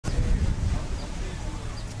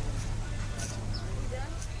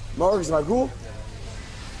Marcus, am I cool?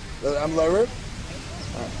 I'm lower. All right.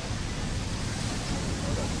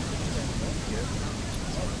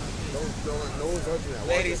 No one's touching that.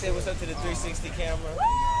 Lady, say what's up to the 360 camera.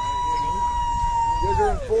 You guys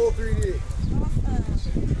are in full 3D.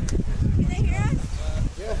 Can they hear us?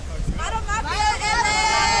 Yeah. Model Mafia LA!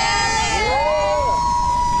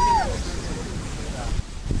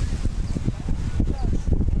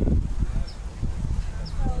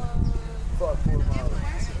 Fuck Ford model.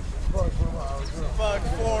 Fuck Ford model. Fuck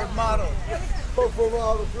Ford model. Fuck Ford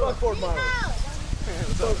model. Fuck Ford model.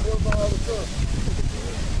 Fuck Ford model.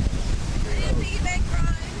 Piggyback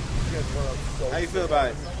crime. How you feel about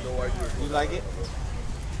it? No idea. You like it?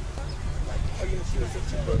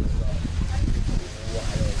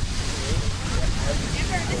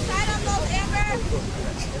 Amber, decide on those, Amber.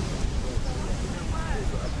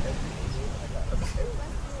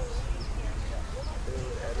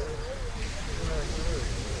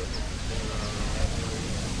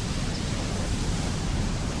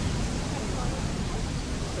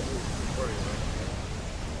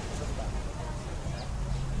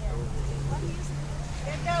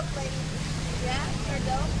 You're dope, lady. Yeah, you're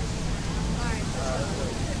dope. Alright,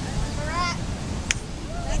 Barat.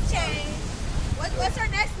 Let's change. What's our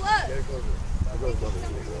next look?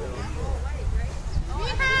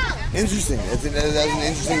 Interesting. That's an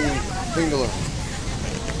interesting thing to learn.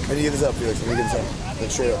 How do you get this up, Felix? How do you get this up?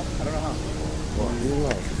 Like straight up. I don't know how. Well, you don't know.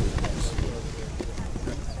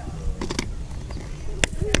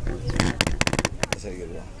 That's how you get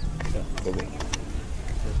it up. Yeah. Go good.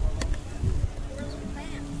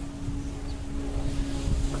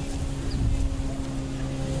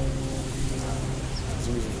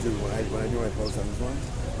 When I do my post on this one,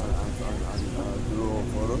 on Google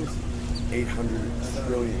Photos, 800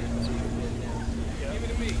 trillion. Give it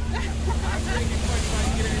to me.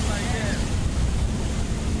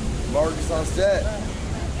 Marcus on set.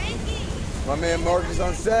 My man Marcus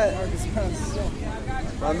on set.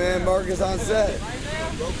 My man Marcus on set.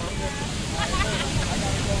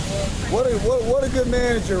 What a good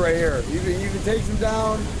manager right here. You can take him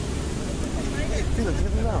down. Felix,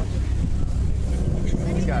 get him down.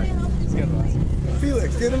 He's got it. He's got it.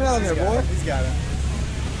 Felix, get him down there, boy. He's got it.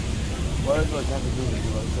 Well, that's what I have to do with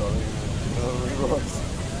you, I'm sorry.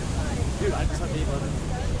 Dude, I just have Dave on it.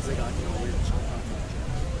 It's like, weird shot.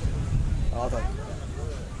 I'll talk.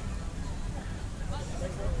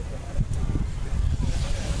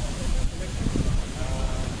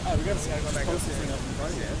 Oh, we gotta see how to go back. Go see up in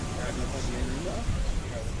front, yeah.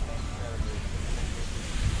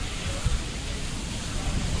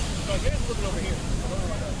 Oh, Dan's looking over here.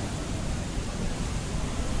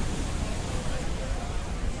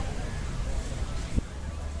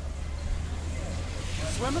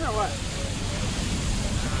 Swimming or what?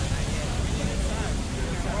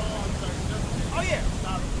 Oh yeah.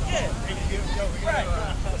 Yeah. Right.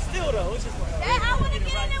 But still though, it's just like. Hey, I want to get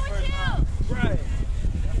in there with you. Right.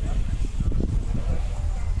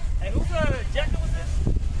 Hey, whose jacket was this?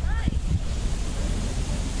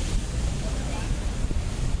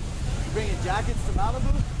 You bringing jackets to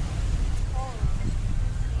Malibu?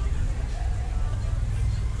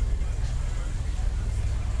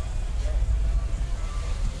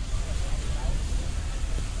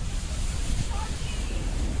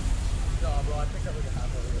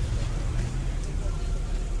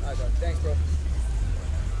 Thanks, bro.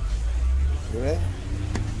 You ready?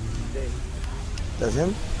 Dave. That's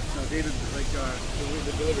him? No, David, like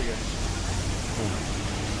the delivery guy.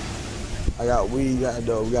 We got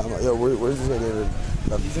yo, where's this guy, David?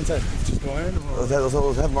 He's inside. Just go in? Or?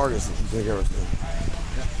 Let's have Marcus take care of us.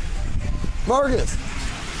 Yeah. Marcus!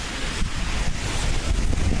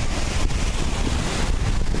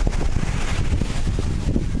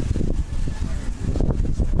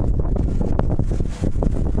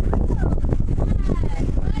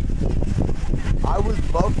 I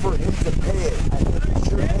would love for him to pay it. I think he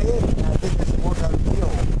should pay it, and I think this should work out a deal.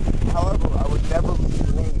 However, I would never leave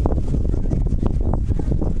your name.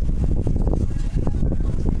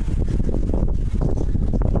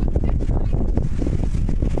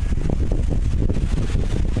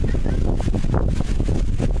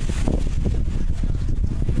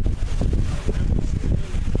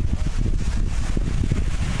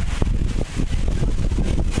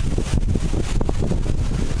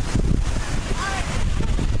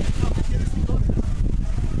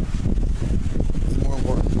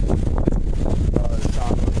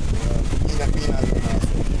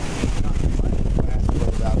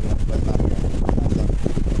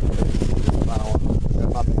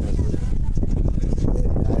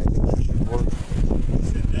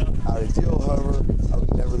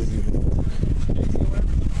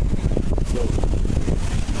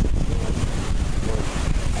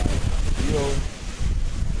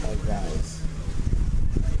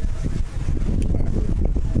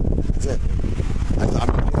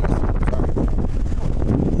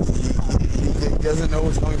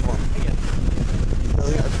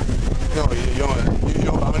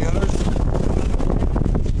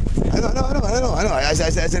 I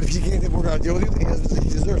said if he can't work out a deal with you, then he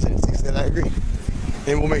deserves it. He said, I agree.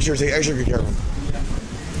 And we'll make sure to take extra good care of him.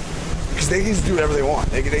 Because they can just do whatever they want.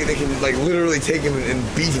 They can like literally take him and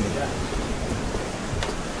beat him.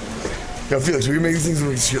 Yo, Felix, we can make these things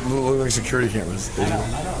look like security cameras. I know.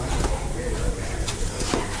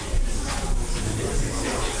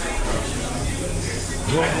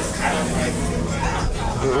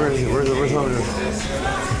 Where is he? Where's Mojo?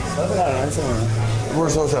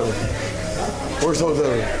 Where's Hotel? Where's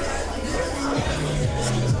Hotel?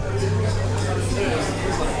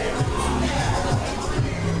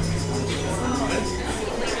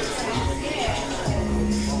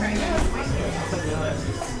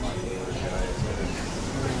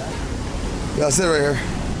 Yeah, I'll sit right here.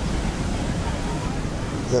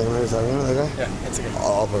 Is that what you're talking about? Okay? Yeah, that's a good.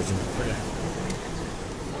 I'll approach him. Okay.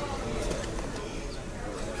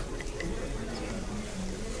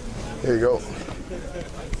 Here you go.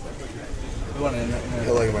 You want it I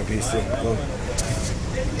like my piece too.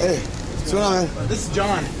 Hey, what's going on, man? This is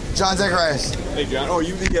John. John Zacharias. Hey, John. Oh,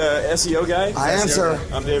 you the SEO guy? I am, sir.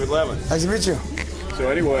 I'm David Levin. Nice to meet you. So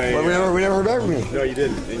anyway... Well, we never heard back from you. No, you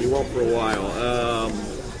didn't, and you won't for a while.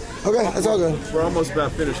 Okay, that's all good. We're almost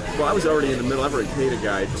about finished. Well, I was already in the middle. I've already paid a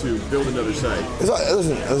guy to build another site.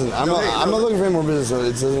 Listen. I'm not looking for any more business. So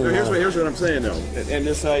it doesn't. No, here's what I'm saying though. And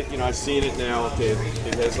this site, you know, I've seen it now. Okay,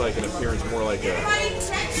 it has like an appearance more like a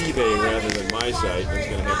eBay rather than my site. It's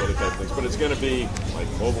going to have other type of things, but it's going to be like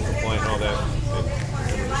mobile compliant and all that.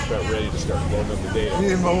 And we're just about ready to start loading up the data. You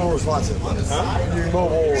need mobile responsive. Huh? You need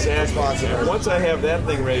mobile responsive. And once I have that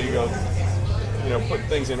thing ready to go, you know, putting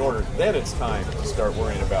things in order, then it's time to start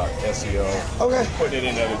worrying about SEO. Okay. Putting it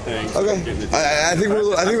into other things. Okay. I think we're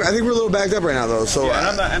a little backed up right now though. So yeah,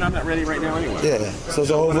 I'm not ready right now anyway. Yeah. So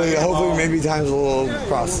hopefully maybe time's a little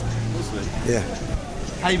cross. Yeah.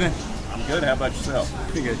 How you been? I'm good. How about yourself?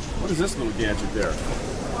 Pretty good. What is this little gadget there?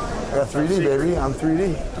 I got 3D, baby. I'm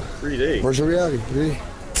 3D. 3D. Virtual reality. 3D.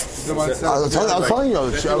 I was telling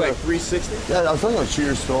you. That's like 360. Yeah, I was telling you. I'd shoot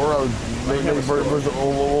your store. I would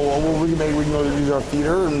we can go use our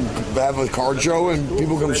theater and have a card show and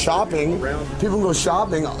people come shopping. People go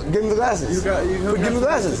shopping. Give them the glasses. Give them the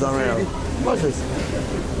glasses. Right now. Watch this.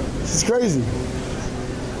 This is crazy.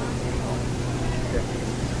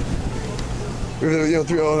 You know,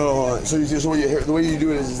 so the way you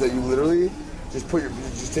do it is that you literally just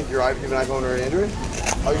take your iPhone or an Android.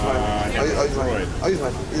 I'll use mine. I'll use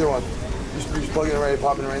mine. Either one. Just plug it right,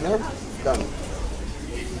 pop it right in there. Done.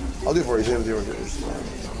 I'll do it for you. Same with yours.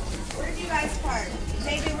 Where'd you guys park?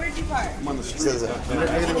 David, where'd you park? I'm on the street. You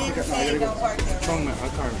didn't say don't park there. Showing my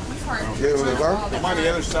car. You have a car? I'm on the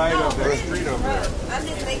other side of that street over there. I'm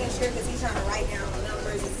just making sure because he's trying to write down the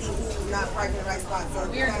numbers and see who's not parking in the right spot. So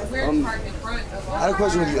We're parked in front of I had a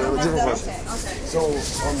question with you. A different question. Okay. So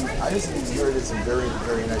I just inherited some very,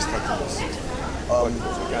 very nice collectibles. A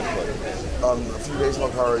few baseball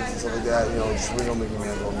cards and stuff like that, you know, just Ringo Mickey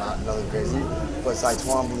Mantle, nothing crazy. But Cy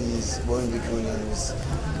Twombly's, William Vicuña's,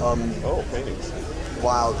 Paintings.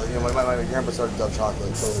 Wow, you know, my grandpa started Dove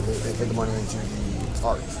Chocolate, so they put the money into the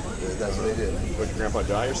art. That's what they did. Did your grandpa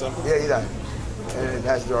die or something? Yeah, he died. And it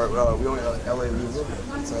has to do our, we own LA Louvre.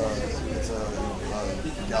 It's a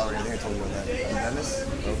gallery, I think I told you about that, in Venice.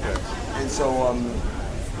 Okay. And so,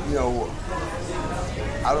 you know,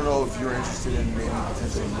 I don't know if you're interested in maybe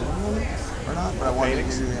potentially moving one or not, but I want to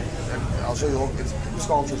give you, I'll show you, it's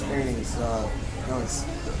sculptures, paintings, you know, it's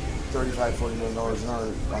 $35, $40 million on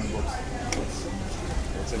the books.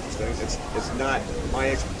 That's interesting. It's not my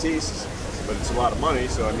expertise, but it's a lot of money,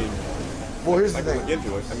 so I mean, well, here's I the can thing. look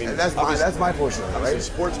into it. I mean, and that's my portion of it, right?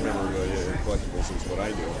 Sports memorabilia collectibles is what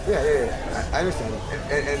I do. Yeah. I understand.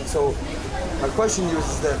 And so my question to you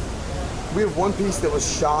is that we have one piece that was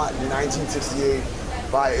shot in 1968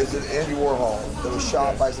 by Andy Warhol that was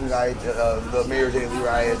shot by some guy, the Mayor Daley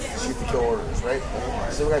riot, shoot to kill orders, right?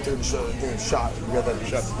 So we got to shot. We got that piece.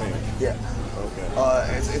 Shot the painting. Yeah.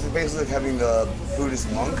 Okay. It's basically like having the Buddhist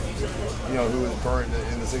monk, you know, who was burned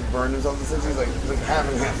burned himself in the 60s, like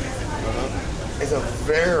having him. It's a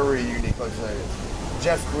very unique collection.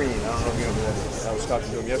 Jeff Green, I don't know if you know who that is. I was talking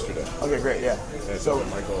to him yesterday. Okay, great, yeah. So at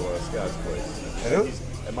Michael Scott's place. And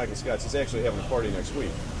who? At Michael Scott's. He's actually having a party next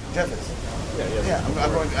week. Jeff is. Yeah. Yeah,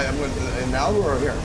 I'm going in Malibu or here?